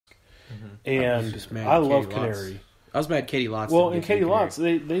And I love Canary. I was mad Katie Lotz. Well, and Katie Lotz,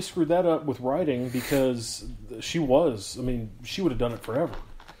 they screwed that up with writing because she would have done it forever.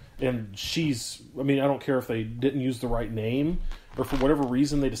 And I don't care if they didn't use the right name or for whatever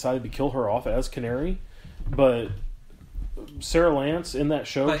reason they decided to kill her off as Canary, but Sarah Lance in that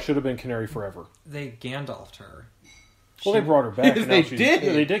show should have been Canary forever. They Gandalfed her. Well, they brought her back. They did.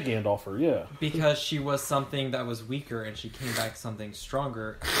 Yeah, they did Gandalf her, yeah. Because she was something that was weaker, and she came back something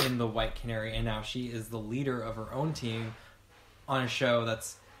stronger in the White Canary, and now she is the leader of her own team on a show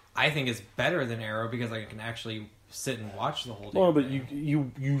that's, I think, is better than Arrow because I can actually sit and watch the whole day. Well, but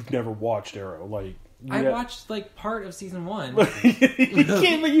you've never watched Arrow, like. I watched part of season 1.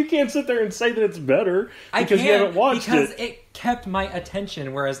 you can't sit there and say that it's better because you haven't watched it. Because it kept my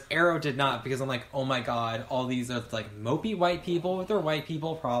attention, whereas Arrow did not. Because I'm like, oh my god, all these are like mopey white people with their white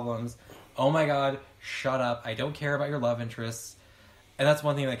people problems. Oh my god, shut up! I don't care about your love interests. And that's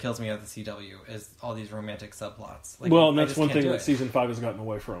one thing that kills me at the CW is all these romantic subplots. Like, well, and that's one thing that season 5 has gotten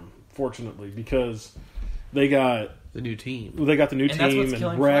away from, fortunately, because they got. The new team. They got the new team,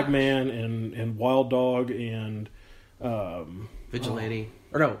 and Ragman, and Wild Dog, and Vigilante.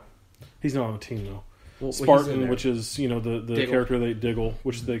 Or no, he's not on the team though. Well, Spartan, which is the Diggle. character Diggle,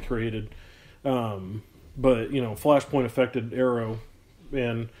 which they created. But Flashpoint affected Arrow,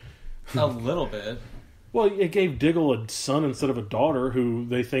 and a little bit. Well, it gave Diggle a son instead of a daughter, who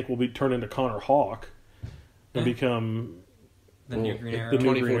they think will be turned into Connor Hawke and become the new Green Arrow. The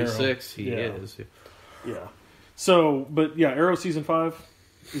new 2046, he is. Yeah. So, but yeah, Arrow season 5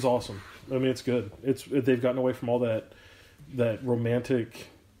 is awesome. I mean, it's good. They've gotten away from all that romantic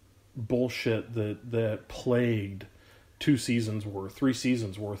bullshit that plagued 3 seasons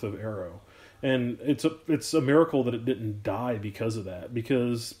worth of Arrow, and it's a miracle that it didn't die because of that.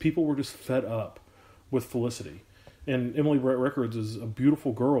 Because people were just fed up with Felicity, and Emily Brett Rickards is a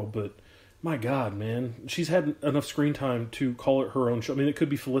beautiful girl, but my God, man, she's had enough screen time to call it her own show. I mean, it could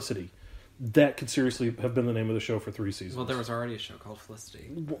be Felicity. That could seriously have been the name of the show for 3 seasons. Well, there was already a show called Felicity.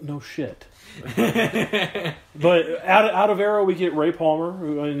 No shit. But out of Arrow, we get Ray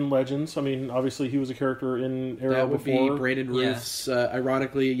Palmer in Legends. I mean, obviously, he was a character in Arrow that would before. be Brandon Ruth's,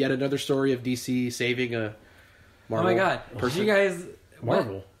 ironically, yet another story of DC saving a Marvel. Oh my god. Person. Did you guys...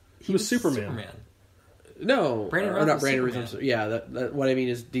 Marvel. He was Superman. No. Brandon or not Ruth Brandon Ruth. Ruth. Yeah, that, what I mean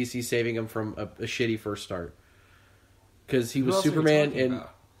is DC saving him from a shitty first start. Because he was Superman and...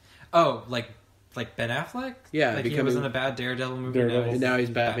 About? Oh, like Ben Affleck? Yeah. Like he was in a bad Daredevil movie. Daredevil. And now he's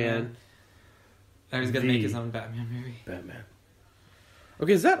Batman. Now he's going to make his own Batman movie. Batman.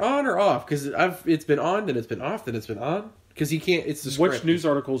 Okay, is that on or off? Because it's been on, then it's been off, then it's been on. Because he can't... It's the script. Which news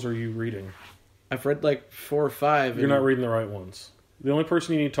articles are you reading? I've read like 4 or 5. You're not reading the right ones. The only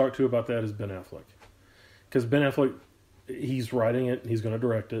person you need to talk to about that is Ben Affleck. Because Ben Affleck, he's writing it, he's going to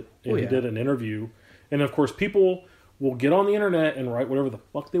direct it, and he did an interview. And of course, people will get on the internet and write whatever the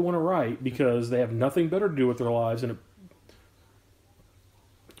fuck they want to write because they have nothing better to do with their lives. And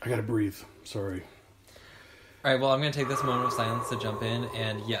I gotta breathe. Sorry. All right, well, I'm going to take this moment of silence to jump in.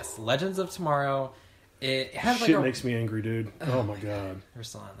 And yes, Legends of Tomorrow, it has Shit makes me angry, dude. Oh my god. We're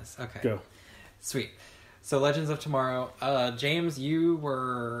still on this. Okay. Go. Sweet. So Legends of Tomorrow. James, you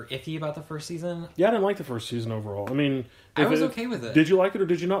were iffy about the first season? Yeah, I didn't like the first season overall. I mean... I was okay with it. Did you like it or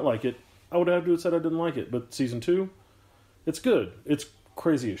did you not like it? I would have to have said I didn't like it. But season 2, it's good. It's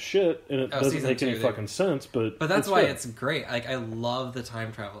crazy as shit, and it doesn't make any fucking sense, but that's why it's great. Like, I love the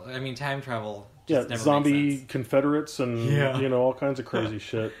time travel. I mean, time travel just never zombie makes sense. Confederates and all kinds of crazy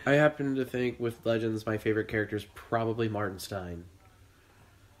shit. I happen to think with Legends, my favorite character is probably Martin Stein.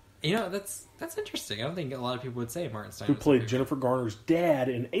 You know, that's interesting. I don't think a lot of people would say Martin Stein. Who played Jennifer Garner's dad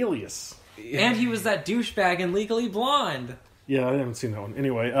in Alias. And he was that douchebag in Legally Blonde. Yeah, I haven't seen that one.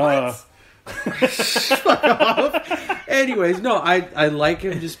 Anyway, Fuck off. Anyways, no, I like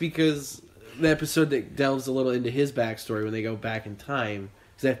him just because the episode that delves a little into his backstory when they go back in time,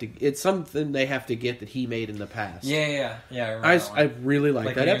 because it's something they have to get that he made in the past. Yeah. I really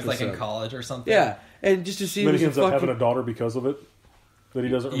like that episode. Like in college or something. Yeah, and just to see then he ends up having a daughter because of it that he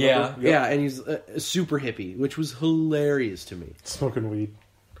doesn't remember. Yeah, and he's a super hippie, which was hilarious to me. Smoking weed.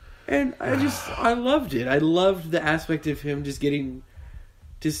 And I loved it. I loved the aspect of him just getting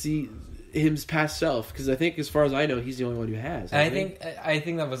to see his past self, because I think, as far as I know, he's the only one who has. I think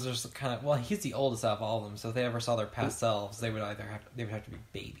that was just kind of, well, he's the oldest out of all of them, so if they ever saw their past selves, they would have to be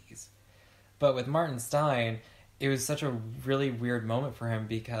babies. But with Martin Stein, it was such a really weird moment for him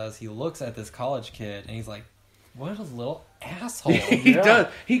because he looks at this college kid and he's like, "What a little asshole!" He does.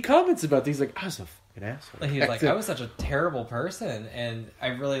 He comments about things like, "I was a fucking asshole." He's like, "I was such a terrible person," and I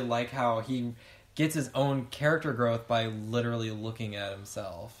really like how he gets his own character growth by literally looking at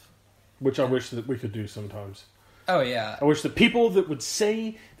himself. which I wish that we could do sometimes. Oh yeah. I wish that people that would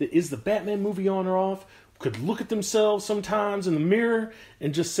say that is the Batman movie on or off could look at themselves sometimes in the mirror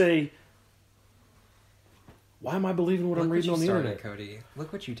and just say, why am I believing what I'm reading on the internet? Cody.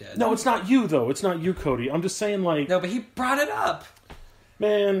 Look what you did. No, it's not you, though. It's not you, Cody. I'm just saying, like... No, but he brought it up.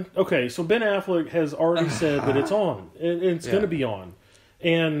 Man, okay, so Ben Affleck has already said that it's on. And it's going to be on.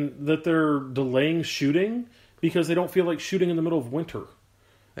 And that they're delaying shooting because they don't feel like shooting in the middle of winter.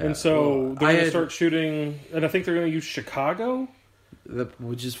 Yeah. And so they're going to start shooting... And I think they're going to use Chicago.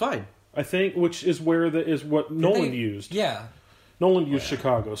 Which is fine. I think, which is what Nolan used. Yeah. Nolan used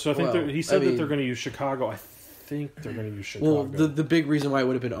Chicago. So I think he said that they're going to use Chicago. I think they're going to use Chicago. Well, the big reason why it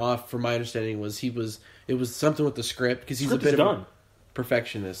would have been off, from my understanding, was it was something with the script, because he's a bit of a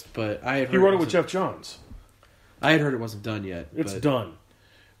perfectionist. But I had heard he wrote it with Jeff Johns. I had heard it wasn't done yet. It's done.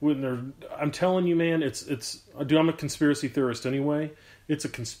 I'm telling you, man, dude, I'm a conspiracy theorist anyway. It's a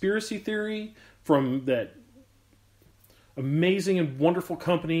conspiracy theory from that amazing and wonderful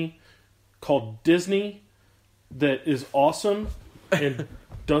company called Disney that is awesome and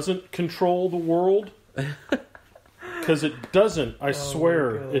doesn't control the world. Because it doesn't, I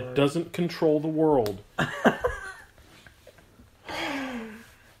swear, it doesn't control the world.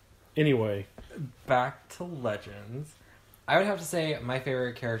 Anyway. Back to Legends. I would have to say my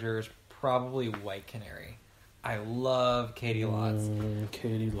favorite character is probably White Canary. I love Katie Lotz.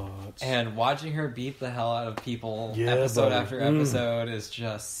 Katie Lotz. And watching her beat the hell out of people episode after episode is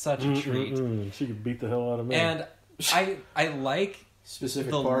just such a treat. She could beat the hell out of me. And I like...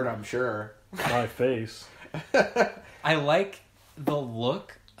 Specific part, I'm sure. My face. I like the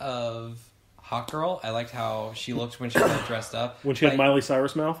look of Hawkgirl. I liked how she looked when she got dressed up. When she had Miley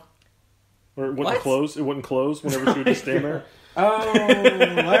Cyrus mouth? Or it wouldn't close? It wouldn't close whenever she would just stand there? Oh,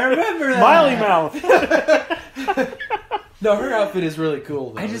 I remember that. Miley mouth! No, her outfit is really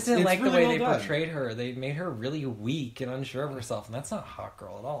cool, though. I just didn't like the way they portrayed her. They made her really weak and unsure of herself, and that's not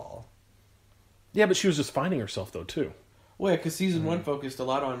Hawkgirl at all. Yeah, but she was just finding herself, though, too. Well, yeah, because season 1 focused a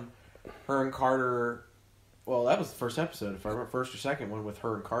lot on her and Carter. Well, that was the first episode, if I remember, first or second one with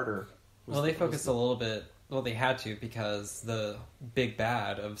her and Carter. Well, they focused a little bit. Well, they had to, because the big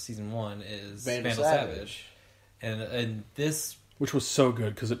bad of season 1 is Vandal Savage. And this... Which was so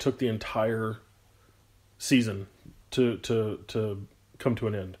good, because it took the entire season to come to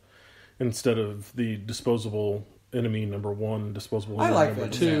an end. Instead of the disposable enemy number 1, disposable enemy number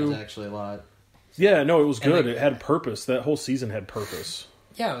 2. Actually a lot. Yeah, no, it was good. It had purpose. That whole season had purpose.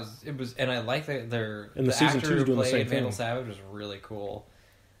 Yeah, it was, and I like that the season actor 2 who doing the played same Vandal thing. Savage was really cool.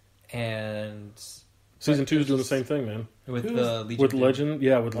 And season 2 is doing the same thing, man. With the Legion with of Legend, Doom.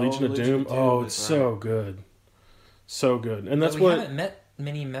 yeah, with Legion of Doom. Oh, it's so good, so good. And that's we haven't met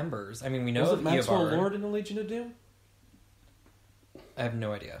many members. I mean, we know was it Maxwell Eobard. Lord in the Legion of Doom? I have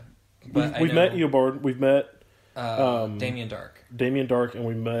no idea. But we've met Eobard. We've met Damien Dark. Damien Dark, and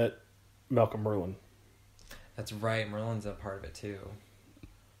we met Malcolm Merlin. That's right. Merlin's a part of it too.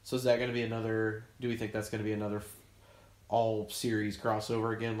 So is that going to be another? Do we think that's going to be another all series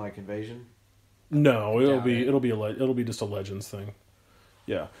crossover again, like Invasion? No, it'll be just a Legends thing.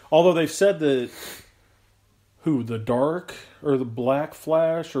 Yeah. Although they've said that the Dark or the Black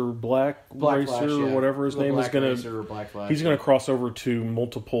Flash or Black Racer Flash, or whatever his name is going to he's going to cross over to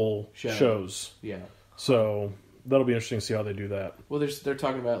multiple shows. Yeah. So that'll be interesting to see how they do that. Well, they're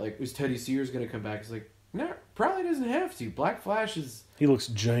talking about like, is Teddy Sears going to come back? It's like, no, probably doesn't have to. Black Flash is. He looks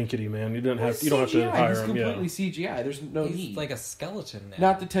jankety, man. You don't have to hire He's him. Completely CGI. There's no He's need. like a skeleton now.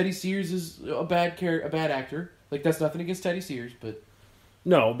 Not that Teddy Sears is a bad actor. Like, that's nothing against Teddy Sears, but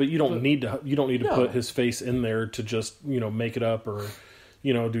no, but you don't need to put his face in there to just make it up or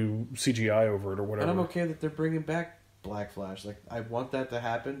do CGI over it or whatever. And I'm okay that they're bringing back Black Flash. Like, I want that to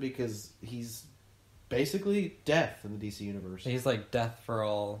happen because he's basically Death in the DC universe. He's like Death for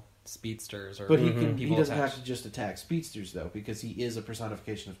all speedsters, but he doesn't have to just attack speedsters though, because he is a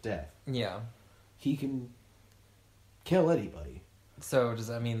personification of Death. Yeah, he can kill anybody. So does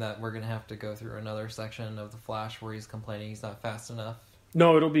that mean that we're gonna have to go through another section of the Flash where he's complaining he's not fast enough?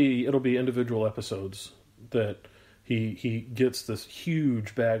 No, it'll be individual episodes that he gets this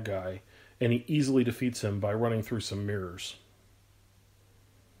huge bad guy and he easily defeats him by running through some mirrors.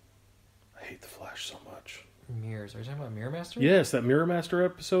 I hate the Flash so much. Mirrors. Are you talking about Mirror Master? Yes, that Mirror Master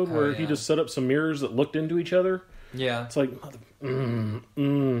episode where he just set up some mirrors that looked into each other. Yeah. It's like,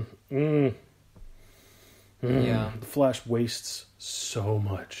 yeah. The Flash wastes so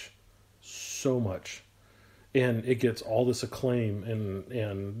much. And it gets all this acclaim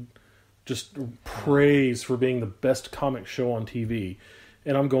and just praise for being the best comic show on TV.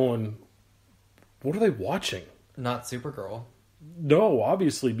 And I'm going, what are they watching? Not Supergirl. No,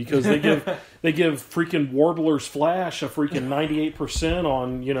 obviously, because they give freaking Warbler's Flash a freaking 98%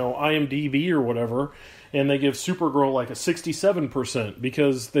 on IMDb or whatever, and they give Supergirl like a 67%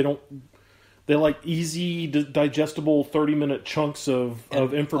 because they like easy digestible 30-minute chunks of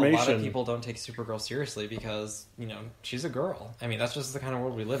information. A lot of people don't take Supergirl seriously because she's a girl. I mean, that's just the kind of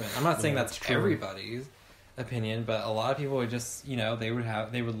world we live in. I'm not saying that's everybody's opinion, but a lot of people would just they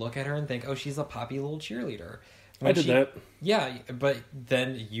would look at her and think, oh, she's a poppy little cheerleader. I did that. Yeah, but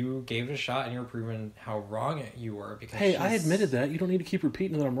then you gave it a shot and you were proving how wrong you were. Because I admitted that. You don't need to keep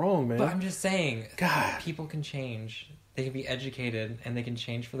repeating that I'm wrong, man. But I'm just saying, God, people can change. They can be educated and they can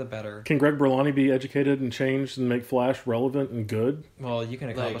change for the better. Can Greg Berlanti be educated and changed and make Flash relevant and good? Well, you can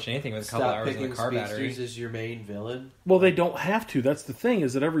accomplish anything with a couple hours in a car battery. Is your main villain? Well, they don't have to. That's the thing,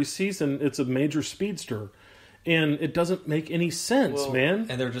 is that every season it's a major speedster. And it doesn't make any sense, man.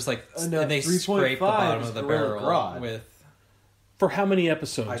 And they're just like, and they scrape the bottom of the barrel with. For how many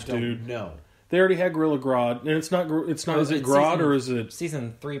episodes, dude? I don't know. They already had Gorilla Grodd, and it's not. Is it Grodd or is it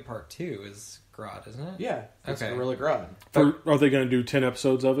season 3, part 2 is Grodd, isn't it? Yeah, it's okay. Gorilla Grodd. Are they going to do 10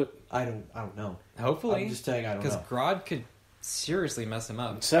 episodes of it? I don't know. Hopefully, I'm just saying I don't know. Because Grodd could seriously mess him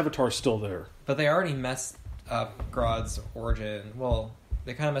up. Savitar's still there, but they already messed up Grodd's origin. Well,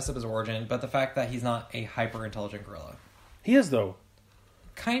 they kind of messed up his origin, but the fact that he's not a hyper intelligent gorilla, he is though.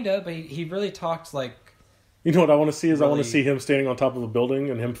 Kinda, but he really talked like. You know what I want to see is I want to see him standing on top of a building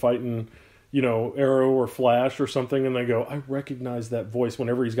and him fighting, Arrow or Flash or something, and they go, I recognize that voice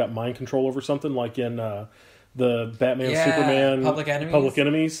whenever he's got mind control over something, like in the Batman Superman Public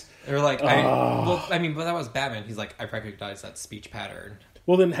Enemies. They're like, but that was Batman. He's like, I recognize that speech pattern.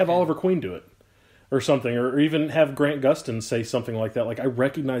 Well, then have Oliver Queen do it. Or something, or even have Grant Gustin say something like that. Like, I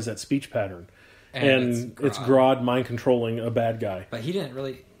recognize that speech pattern. And it's Grodd mind controlling a bad guy. But he didn't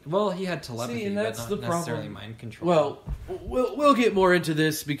really. Well, he had telepathy, and that's but not the necessarily problem. mind control. Well, we'll get more into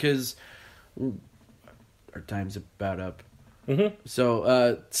this because our time's about up. Mm-hmm.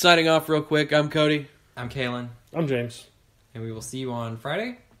 So, signing off real quick. I'm Cody. I'm Kalen. I'm James. And we will see you on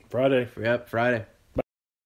Friday. Friday. Yep, Friday.